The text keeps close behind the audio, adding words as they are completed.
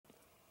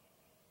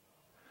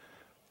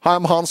Hi,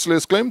 I'm Hans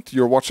Glimt.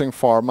 You're watching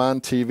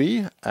Farmann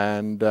TV,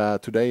 and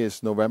today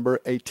is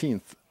November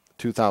 18th,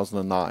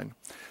 2009.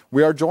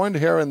 We are joined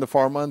here in the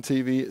Farmann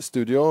TV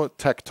studio,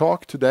 Tech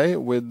Talk, today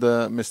with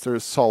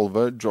Mr.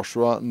 Salve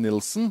Joshua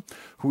Nilsen,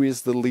 who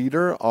is the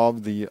leader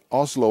of the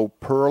Oslo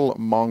Perl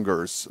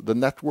Mongers, the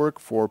network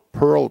for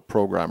Perl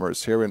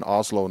programmers here in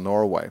Oslo,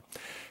 Norway.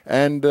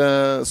 And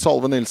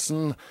Salve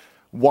Nilsen,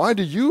 why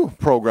do you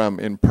program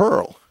in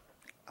Perl?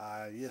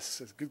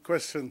 Yes, it's a good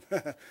question.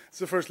 It's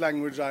the first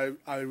language I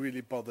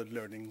really bothered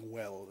learning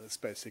well. It's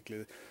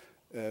basically,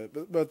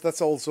 but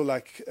that's also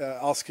like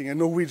asking a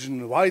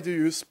Norwegian, why do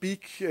you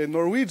speak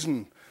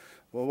Norwegian?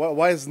 Well,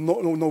 why is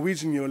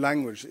Norwegian your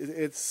language?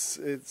 It's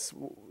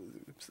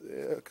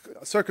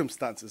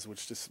circumstances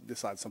which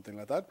decide something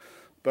like that.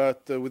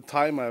 But with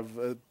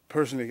time,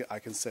 personally, I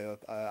can say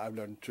that I've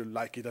learned to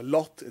like it a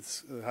lot.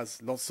 It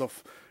has lots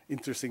of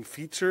interesting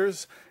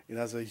features. It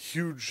has a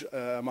huge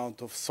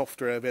amount of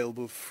software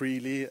available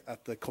freely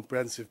at the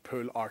comprehensive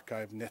Perl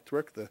archive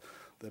network, the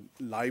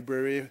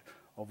library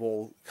of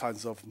all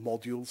kinds of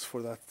modules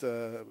for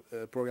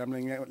that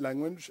programming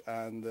language.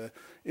 And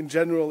in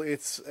general,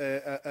 it's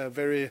a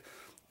very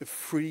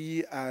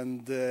free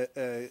and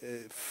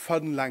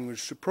fun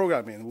language to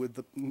program in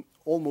with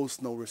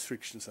almost no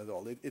restrictions at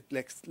all. It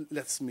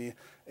lets me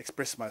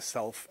express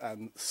myself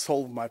and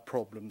solve my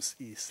problems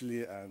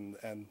easily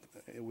and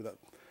with a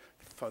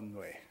fun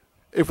way.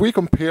 If we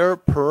compare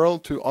Perl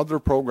to other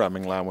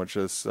programming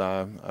languages,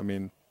 I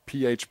mean,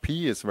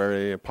 PHP is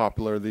very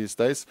popular these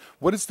days.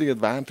 What is the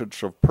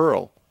advantage of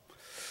Perl?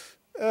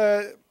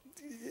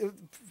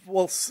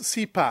 Well,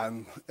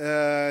 CPAN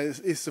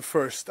is the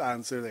first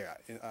answer there,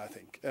 I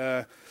think.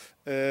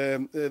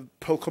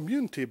 Perl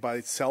community by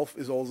itself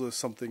is also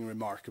something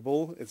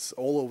remarkable. It's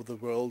all over the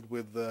world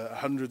with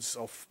hundreds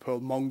of Perl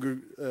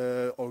Monger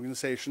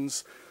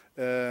organizations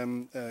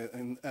and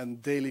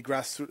daily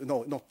grassroots,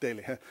 no, not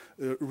daily,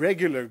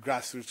 regular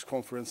grassroots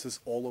conferences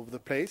all over the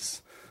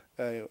place.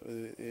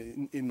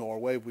 In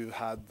Norway, we've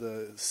had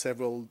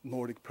several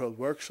Nordic Perl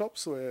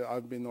workshops where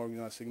I've been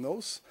organizing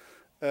those.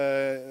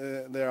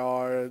 There's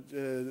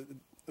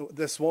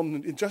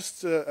one in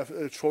just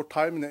a short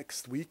time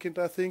next weekend,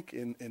 I think,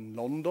 in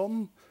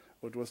London.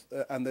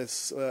 And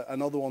there's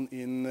another one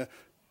in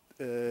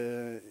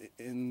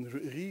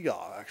Riga,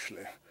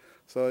 actually.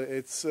 So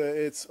it's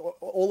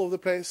all over the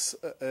place,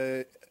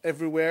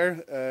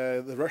 everywhere.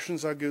 The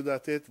Russians are good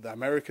at it. The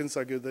Americans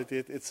are good at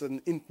it. It's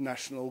an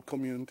international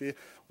community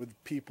with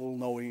people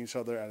knowing each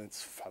other, and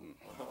it's fun.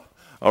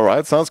 All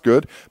right, sounds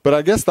good. But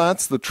I guess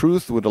that's the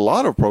truth with a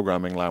lot of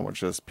programming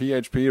languages,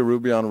 PHP,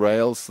 Ruby on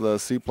Rails, the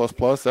C++,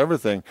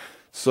 everything.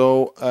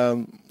 So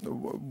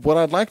what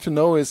I'd like to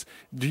know is,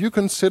 do you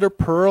consider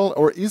Perl,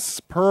 or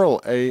is Perl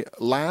a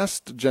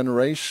last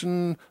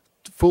generation,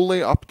 fully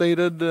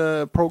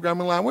updated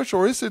programming language,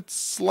 or is it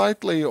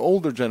slightly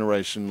older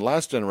generation,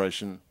 last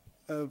generation?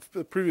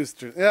 Previous,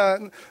 yeah.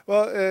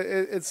 Well,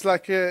 it's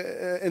like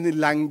any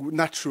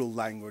natural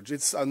language.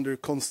 It's under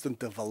constant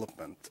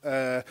development.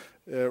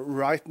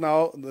 Right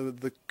now,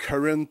 the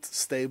current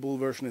stable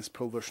version is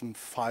Perl version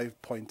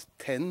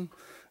 5.10,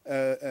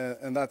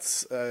 and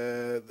that's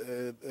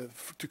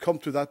to come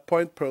to that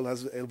point. Perl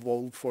has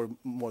evolved for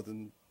more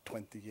than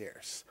 20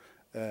 years.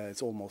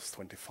 It's almost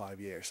 25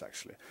 years,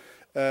 actually.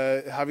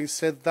 Having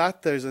said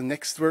that, there's a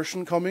next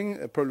version coming,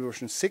 Perl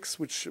version 6,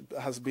 which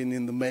has been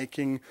in the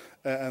making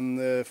in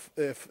the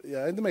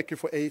making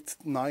for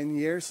 8-9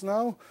 years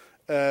now.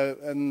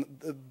 And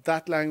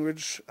that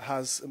language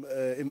has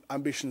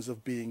ambitions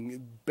of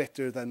being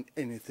better than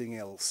anything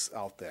else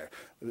out there.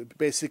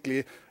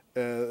 Basically,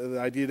 the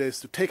idea is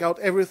to take out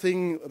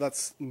everything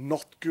that's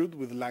not good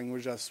with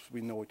language as we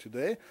know it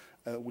today,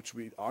 which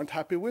we aren't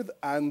happy with,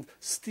 and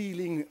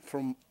stealing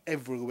from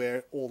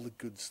everywhere all the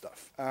good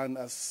stuff. And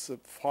as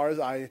far as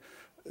I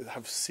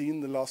have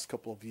seen the last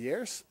couple of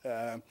years,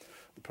 the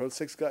Perl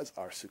 6 guys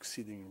are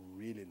succeeding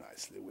really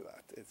nicely with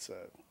that. It's an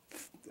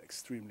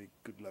extremely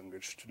good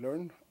language to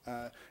learn.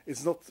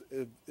 It's not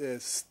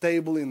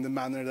stable in the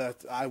manner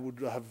that I would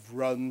have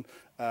run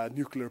a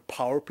nuclear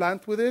power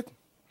plant with it,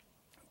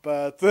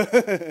 but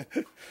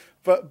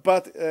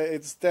but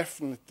it's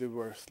definitely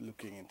worth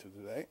looking into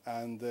today.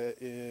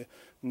 And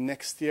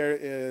next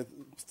year,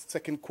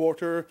 second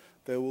quarter,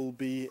 there will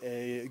be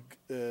a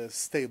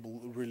stable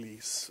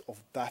release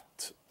of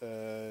that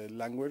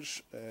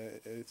language,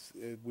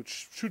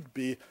 which should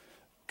be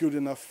good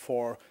enough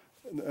for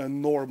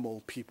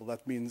normal people.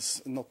 That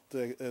means not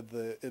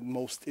the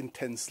most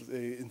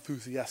intensely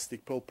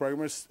enthusiastic Perl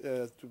programmers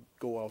to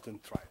go out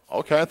and try.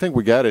 Okay, I think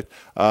we get it.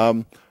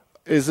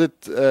 Is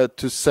it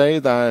to say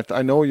that,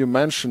 I know you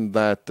mentioned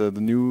that the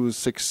new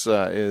 6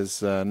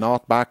 is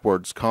not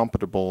backwards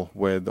compatible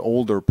with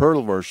older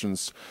Perl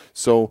versions,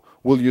 so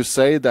will you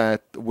say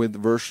that with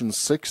version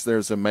 6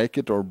 there's a make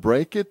it or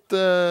break it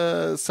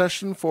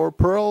session for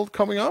Perl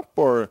coming up,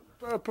 or?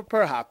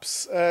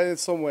 Perhaps, in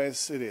some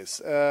ways it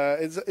is.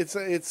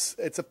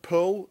 It's a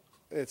Perl,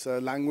 it's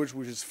a language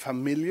which is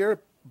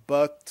familiar,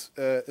 but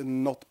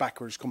not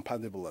backwards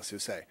compatible, as you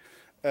say.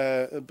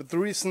 But the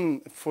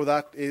reason for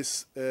that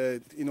is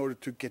in order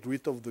to get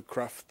rid of the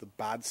craft, the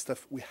bad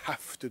stuff, we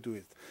have to do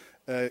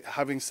it.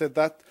 Having said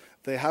that,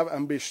 they have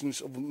ambitions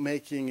of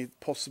making it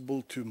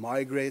possible to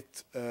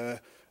migrate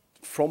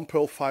from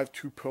Perl 5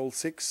 to Perl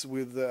 6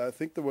 with, I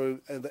think they were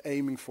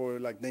aiming for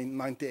like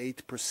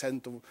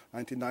 98% of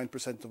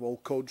 99% of all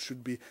code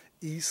should be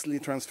easily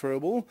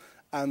transferable.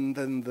 And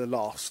then the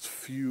last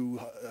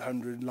few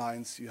hundred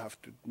lines, you have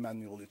to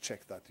manually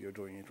check that you're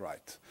doing it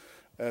right.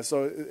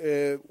 So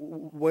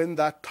when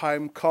that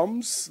time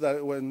comes,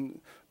 that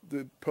when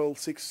the Perl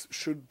 6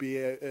 should be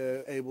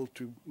able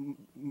to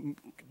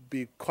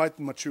be quite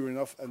mature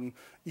enough and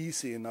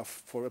easy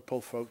enough for a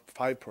Perl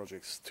 5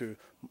 projects to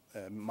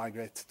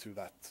migrate to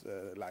that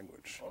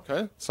language.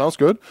 Okay, sounds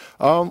good.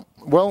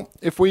 Well,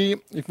 if we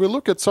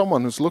look at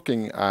someone who's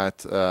looking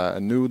at a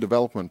new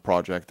development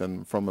project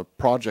and from a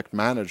project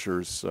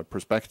manager's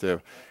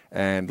perspective,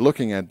 and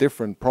looking at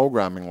different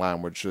programming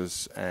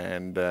languages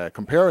and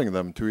comparing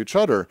them to each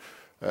other,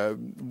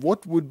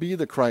 what would be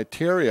the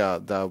criteria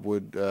that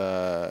would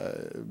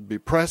be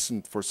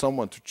present for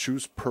someone to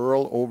choose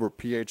Perl over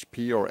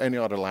PHP or any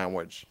other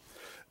language?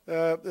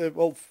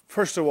 Well,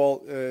 first of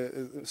all,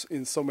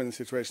 in so many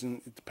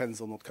situations, it depends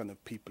on what kind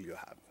of people you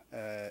have.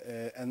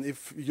 And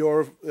if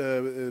your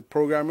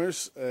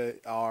programmers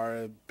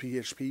are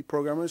PHP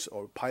programmers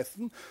or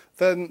Python,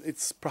 then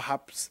it's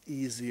perhaps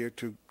easier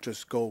to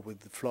just go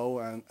with the flow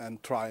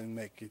and try and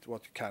make it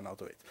what you can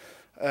out of it.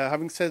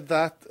 Having said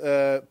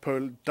that,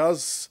 Perl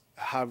does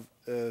have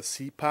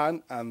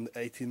CPAN and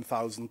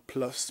 18,000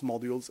 plus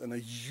modules and a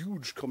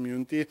huge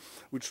community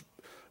which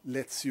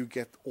lets you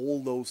get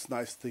all those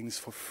nice things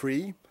for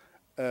free.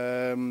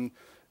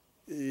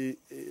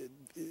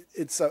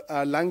 It's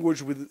a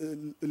language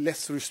with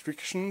less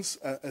restrictions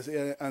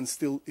and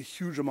still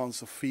huge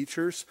amounts of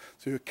features,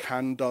 so you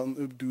can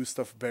do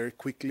stuff very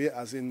quickly,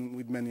 as in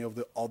with many of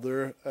the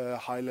other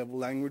high-level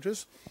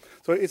languages.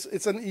 So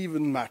it's an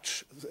even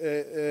match.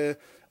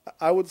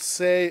 I would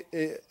say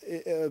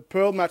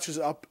Perl matches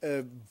up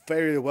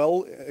very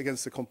well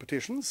against the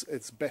competitions.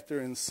 It's better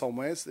in some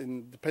ways,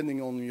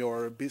 depending on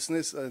your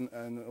business and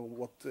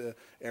what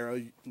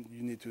area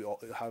you need to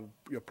have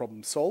your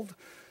problem solved.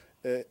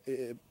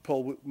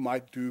 Perl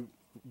might do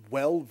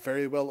well,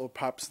 very well, or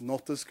perhaps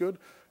not as good,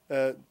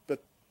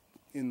 but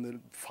in the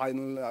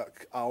final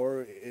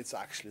hour, it's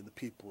actually the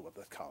people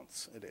that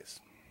counts. It is.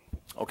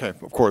 Okay,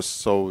 of course.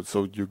 So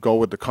you go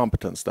with the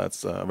competence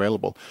that's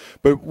available.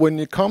 But when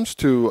it comes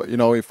to,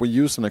 if we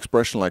use an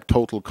expression like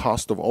total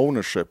cost of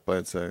ownership,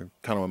 it's a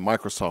kind of a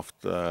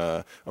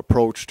Microsoft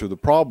approach to the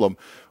problem.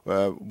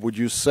 Would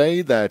you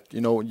say that,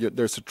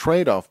 there's a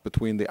trade-off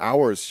between the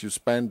hours you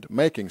spend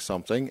making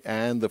something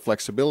and the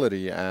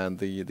flexibility and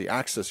the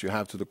access you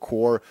have to the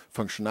core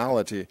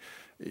functionality?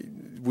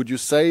 Would you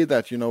say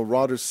that,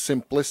 rather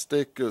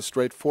simplistic,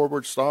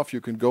 straightforward stuff,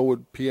 you can go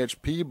with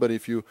PHP, but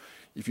if you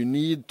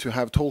need to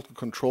have total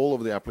control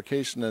of the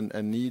application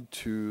and need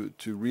to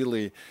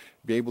really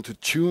be able to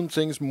tune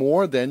things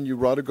more, then you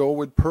rather go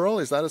with Perl?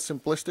 Is that a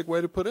simplistic way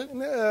to put it?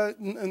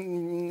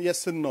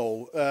 Yes and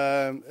no.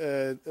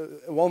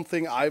 One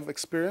thing I've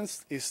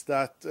experienced is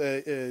that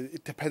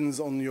it depends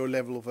on your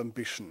level of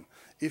ambition.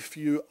 If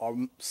you are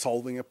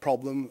solving a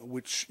problem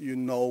which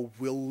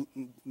will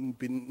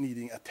be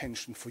needing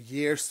attention for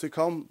years to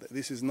come,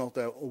 this is not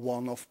a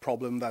one-off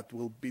problem that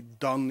will be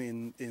done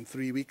in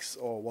 3 weeks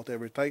or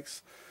whatever it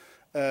takes,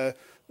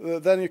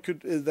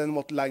 then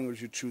what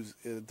language you choose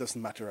doesn't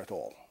matter at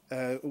all.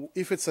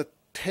 If it's a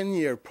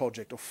 10-year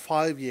project or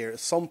 5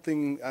 years,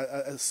 something,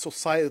 a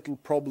societal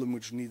problem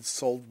which needs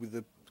solved with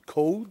the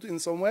code in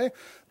some way,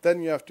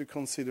 then you have to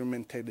consider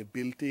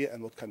maintainability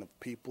and what kind of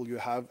people you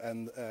have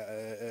and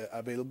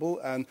available.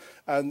 And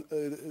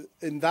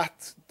in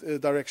that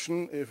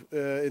direction,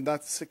 in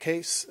that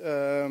case,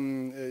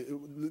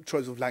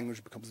 choice of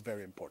language becomes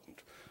very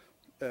important.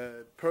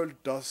 Perl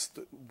does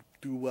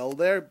do well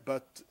there,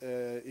 but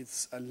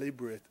it's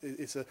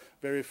a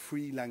very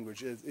free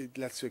language. It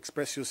lets you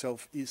express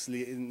yourself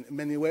easily in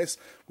many ways,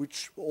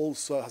 which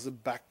also has a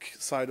back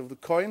side of the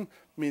coin,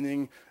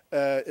 meaning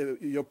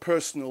your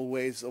personal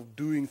ways of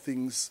doing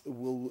things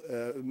will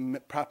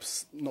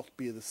perhaps not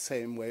be the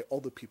same way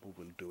other people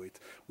will do it,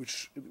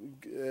 which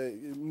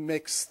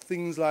makes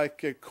things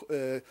like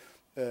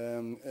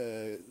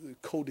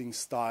coding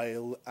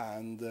style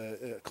and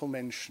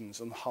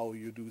conventions on how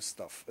you do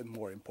stuff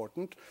more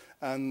important.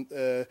 And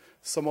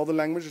some other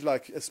languages,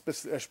 like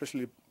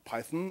especially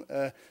Python,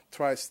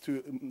 tries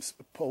to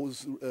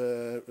pose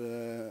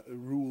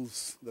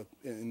rules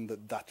in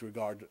that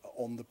regard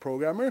on the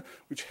programmer,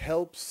 which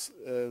helps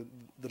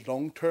the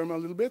long term a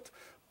little bit,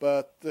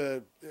 but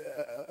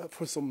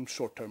for some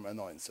short-term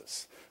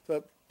annoyances.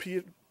 So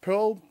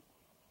Perl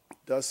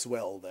does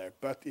well there,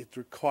 but it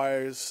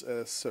requires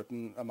a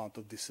certain amount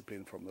of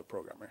discipline from the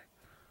programmer.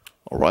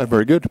 All right,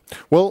 very good.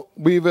 Well,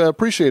 we've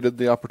appreciated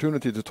the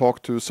opportunity to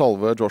talk to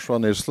Salve Joshua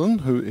Nilsen,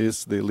 who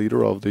is the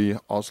leader of the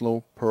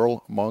Oslo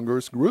Perl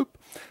Mongers group.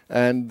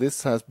 And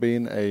this has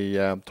been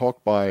a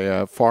talk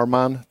by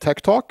Farmann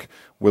Tech Talk.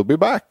 We'll be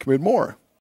back with more.